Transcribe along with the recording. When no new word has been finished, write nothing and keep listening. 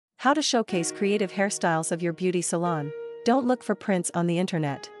How to showcase creative hairstyles of your beauty salon. Don't look for prints on the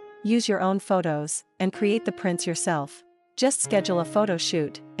internet. Use your own photos, and create the prints yourself. Just schedule a photo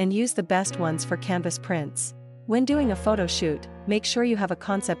shoot, and use the best ones for canvas prints. When doing a photo shoot, make sure you have a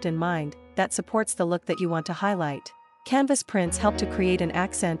concept in mind that supports the look that you want to highlight. Canvas prints help to create an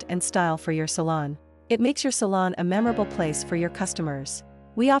accent and style for your salon. It makes your salon a memorable place for your customers.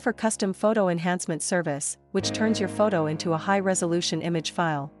 We offer custom photo enhancement service, which turns your photo into a high-resolution image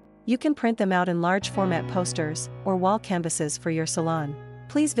file. You can print them out in large format posters or wall canvases for your salon.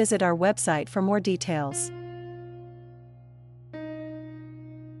 Please visit our website for more details.